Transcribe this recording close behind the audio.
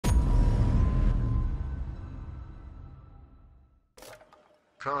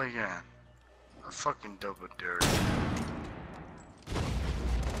Probably again. A fucking double dirt.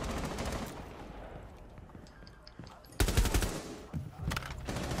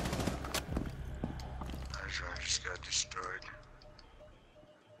 I just got destroyed.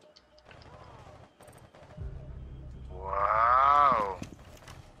 Wow.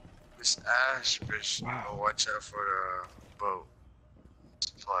 This ash bitch. Wow. Oh, watch out for the boat.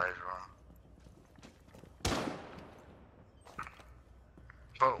 Supplies wrong.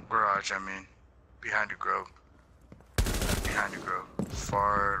 Boat garage, I mean. Behind the grove. Behind the grove.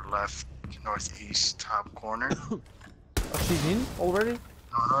 Far left, northeast, top corner. Oh, she's in already?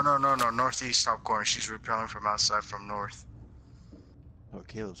 No. Northeast, top corner. She's repelling from outside from north. Oh,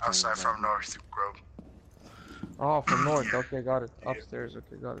 Caleb's Outside from north, grove. Oh, from north. Yeah. Okay, got it. Upstairs.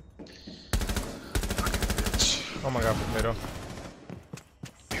 Okay, got it. Bitch. Oh my god, potato.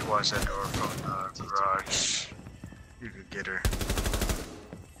 He was at door from the garage. You could get her.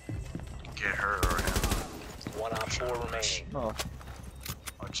 Get her or him. One op 4 remaining. Oh,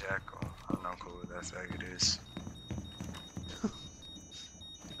 Oh, Jackal. I'm not cool with that faggot is.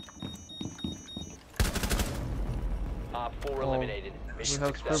 Op 4 Oh, eliminated. we Mission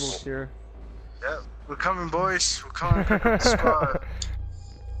have scribbles successful. here. Yep, we're coming, boys. We're coming. Squad.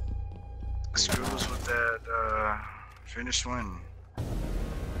 Scribbles with that finish win.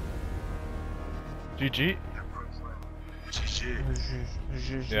 GG.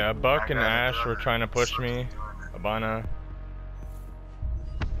 GG. Yeah, Buck and I got it Ash done. were trying to push me. Abana.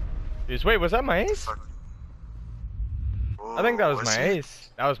 Jeez, wait, was that my ace? Whoa, I think that was my he? ace.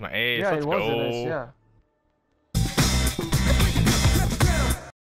 That was my ace. Yeah, Let's it was go. an ace, yeah.